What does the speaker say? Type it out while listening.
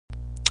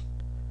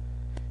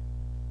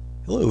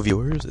Hello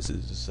viewers, this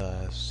is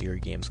Sierra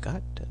Game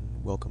Scott,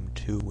 and welcome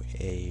to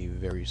a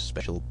very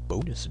special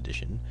bonus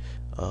edition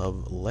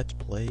of Let's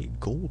Play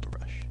Gold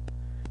Rush.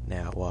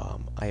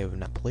 Now, I have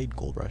not played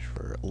Gold Rush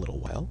for a little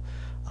while,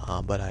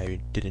 but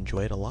I did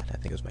enjoy it a lot. I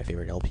think it was my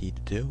favorite LP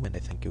to do, and I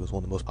think it was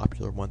one of the most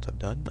popular ones I've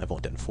done. I've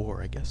only done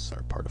 4, I guess,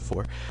 or part of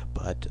 4,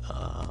 but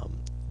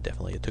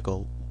definitely it took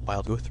a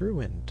while to go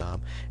through, and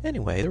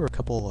anyway, there were a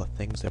couple of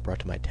things that brought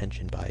to my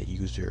attention by a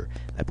user.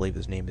 I believe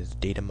his name is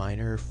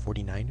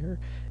DataMiner49er,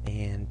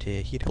 and he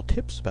had helpful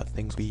tips about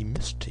things we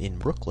missed in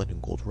Brooklyn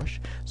and Gold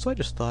Rush. So I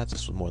just thought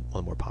this was one of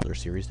the more popular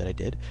series that I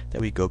did, that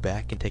we'd go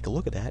back and take a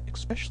look at that,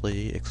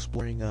 especially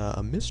exploring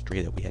a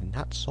mystery that we had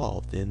not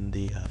solved in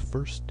the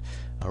first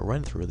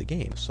run through of the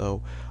game.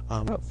 So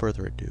without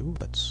further ado,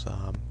 let's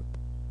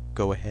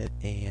go ahead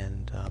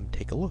and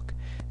take a look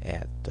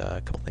at a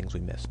couple things we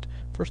missed.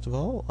 First of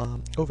all,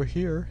 over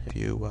here, if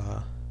you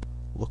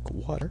look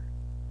water,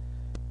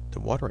 the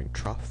watering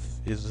trough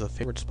is a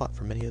favorite spot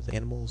for many of the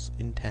animals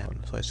in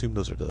town. So I assume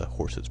those are the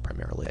horses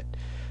primarily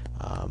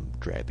that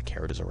drag the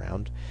carriages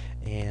around.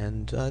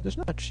 And there's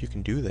not much you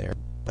can do there,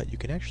 but you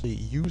can actually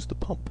use the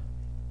pump,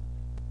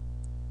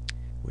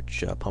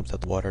 which pumps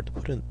out the water to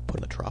put in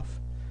the trough.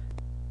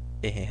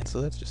 And so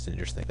that's just an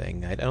interesting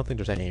thing. I don't think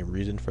there's any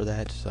reason for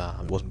that.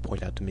 It wasn't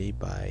pointed out to me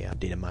by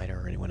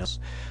DataMiner or anyone else,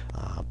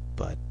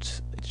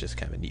 but it's just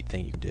kind of a neat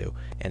thing you can do.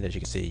 And as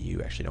you can see,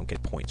 you actually don't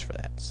get points for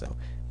that. So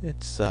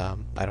it's, I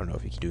don't know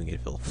if you keep doing it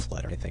if it'll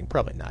flood or anything.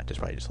 Probably not. It's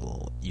probably just a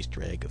little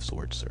Easter egg of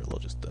sorts, or a little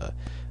just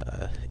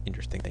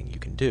interesting thing you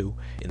can do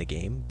in the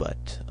game.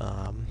 But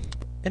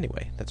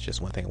anyway, that's just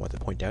one thing I wanted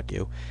to point out to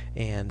you.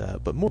 And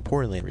but more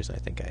importantly, the reason I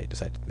think I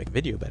decided to make a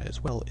video about it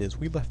as well is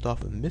we left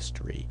off a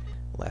mystery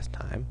last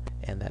time,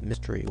 and that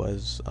mystery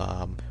was,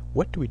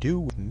 what do we do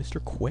with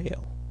Mr.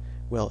 Quail?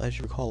 Well, as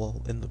you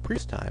recall in the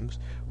previous times,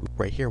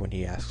 right here when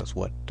he asks us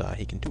what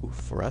he can do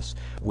for us,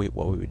 what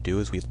we would do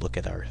is we'd look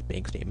at our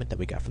bank statement that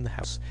we got from the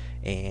house,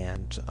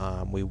 and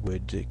we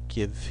would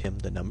give him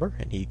the number,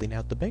 and he'd clean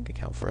out the bank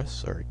account for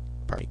us, or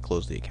probably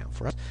close the account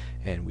for us,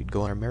 and we'd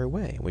go on our merry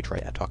way. And we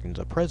tried talking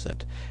to the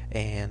president,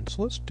 and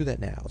so let's do that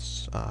now.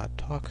 Let's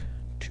talk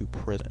to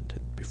president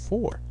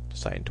before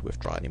deciding to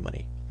withdraw any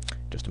money.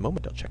 Just a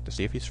moment, I'll check to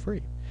see if he's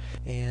free.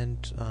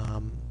 And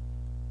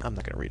I'm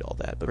not going to read all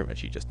that, but pretty much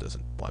he just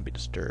doesn't want to be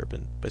disturbed,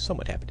 and but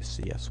somewhat happy to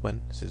see us.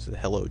 When says,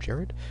 "Hello,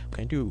 Jared.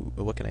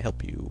 What can I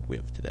help you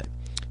with today?"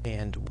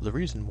 And the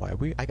reason why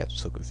I got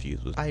so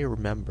confused was I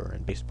remember,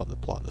 and based upon the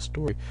plot of the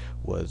story,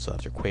 was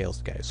Mr. Quail's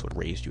the guy who sort of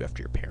raised you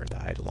after your parents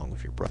died, along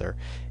with your brother,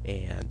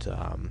 and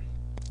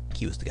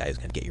he was the guy who's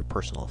going to get your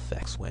personal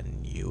effects when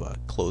you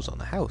close on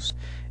the house.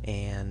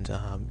 And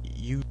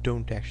you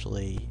don't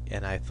actually,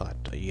 and I thought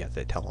you have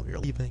to tell him you're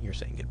leaving, you're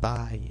saying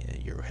goodbye,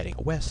 you're heading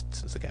west,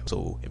 since the guy was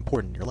so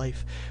important in your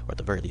life, or at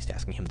the very least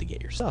asking him to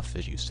get your stuff,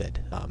 as you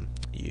said.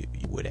 You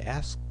would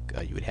ask,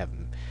 you would have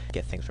him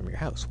get things from your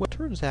house. Well, it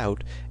turns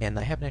out, and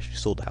I haven't actually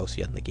sold the house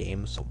yet in the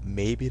game, so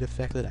maybe it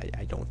affected.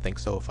 I don't think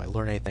so. If I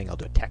learn anything, I'll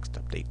do a text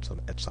update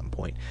at some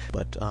point.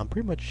 But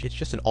pretty much, it's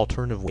just an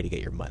alternative way to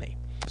get your money.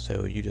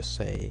 So you just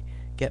say,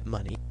 get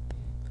money,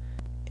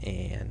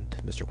 and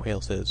Mr.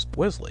 Quail says,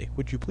 Wesley,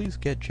 would you please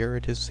get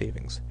Jared his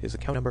savings? His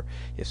account number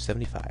is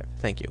 75.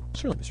 Thank you.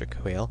 Certainly, Mr.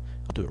 Quail.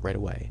 I'll do it right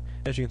away.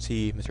 As you can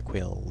see, Mr.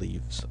 Quail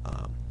leaves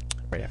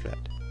right after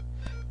that.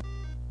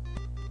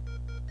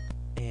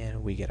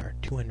 And we get our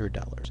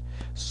 $200.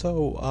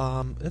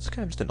 So, it's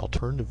kind of just an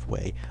alternative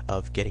way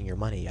of getting your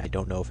money. I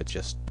don't know if it's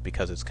just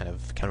because it's kind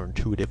of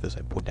counterintuitive, as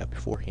I pointed out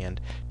beforehand,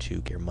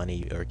 to get your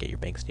money or get your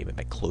bank statement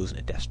by closing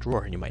a desk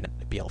drawer, and you might not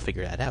be able to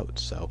figure that out.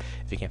 So,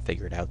 if you can't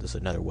figure it out, there's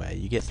another way.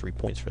 You get 3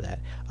 points for that.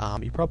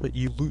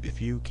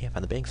 If you can't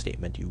find the bank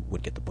statement, you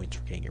would get the points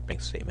for getting your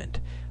bank statement.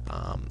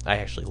 I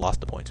actually lost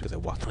the points because I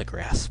walked on the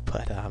grass,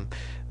 but,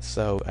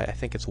 so I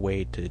think it's a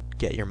way to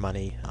get your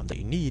money that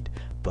you need,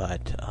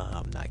 but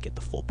not get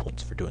the full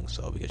points for doing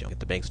so, because you don't get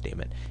the bank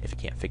statement if you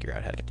can't figure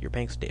out how to get to your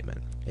bank statement.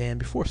 And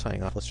before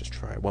signing off, let's just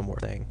try one more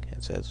thing.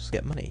 It says,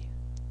 get money.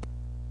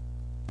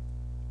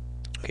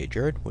 Okay,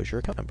 Jared, what's your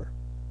account number?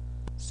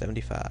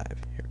 75.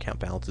 Your account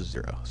balance is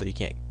 0. So you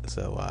can't, there's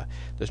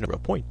no real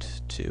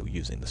point to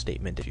using the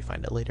statement if you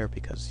find it later,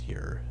 because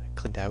you're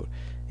cleaned out,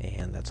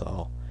 and that's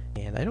all.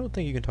 And I don't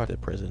think you can talk to the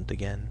president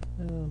again.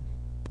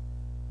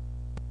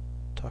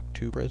 Talk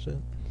to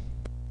president.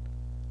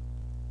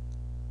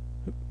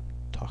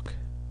 Talk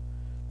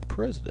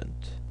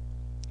president.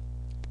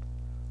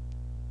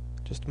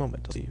 Just a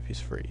moment, I'll see if he's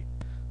free.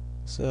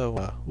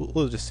 So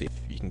we'll just see if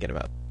you can get him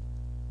out.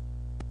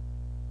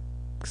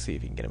 See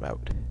if you can get him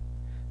out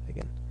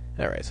again.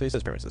 Alright, so he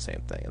says pretty much the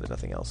same thing, and there's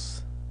nothing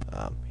else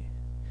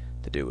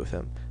to do with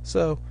him.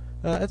 So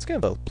it's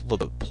kind of a little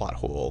bit of a plot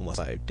hole, unless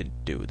I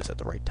didn't do this at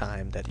the right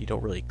time, that you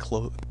don't really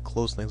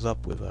close things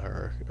up with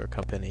our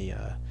company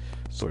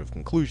sort of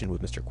conclusion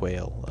with Mr.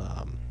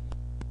 Quail.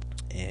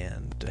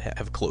 and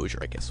have closure,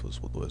 I guess,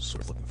 was what I was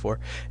sort of looking for.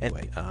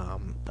 Anyway,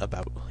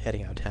 about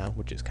heading out of town,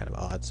 which is kind of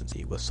odd since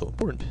he was so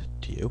important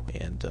to you,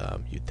 and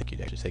you'd think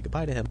you'd actually say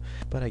goodbye to him,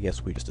 but I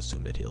guess we just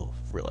assume that he'll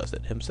realize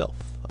it himself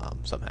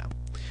somehow.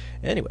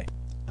 Anyway,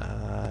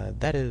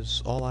 that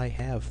is all I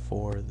have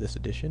for this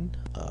edition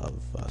of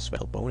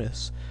special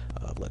bonus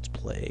of Let's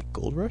Play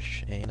Gold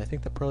Rush, and I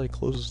think that probably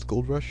closes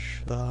Gold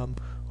Rush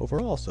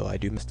overall. So I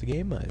do miss the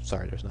game. I'm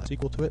sorry there's not a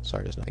sequel to it.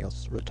 Sorry there's nothing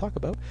else to really talk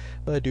about,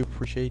 but I do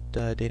appreciate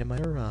Data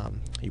Miner.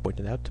 He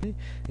pointed it out to me,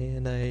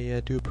 and I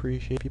do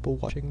appreciate people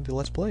watching the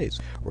Let's Plays.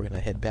 We're going to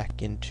head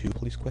back into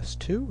Police Quest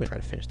 2 and try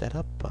to finish that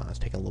up. It's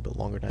taking a little bit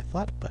longer than I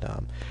thought, but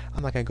I'm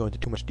not going to go into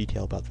too much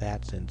detail about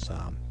that since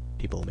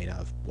people may not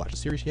have watched the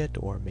series yet,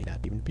 or may not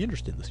even be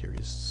interested in the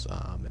series,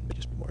 and may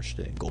just be more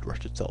interested in Gold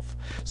Rush itself.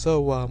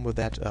 So with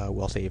that,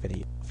 we'll save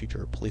any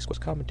future Police Quest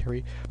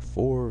commentary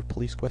for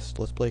Police Quest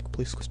Let's Play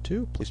Police Quest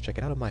 2. Please check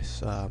it out on my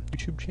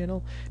YouTube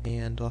channel,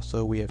 and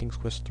also we have King's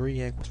Quest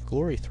 3 and Quest for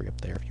Glory 3 up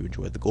there if you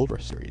enjoyed the Gold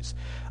Rush series.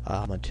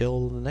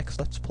 Until the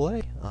next Let's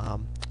Play,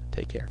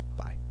 take care.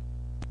 Bye.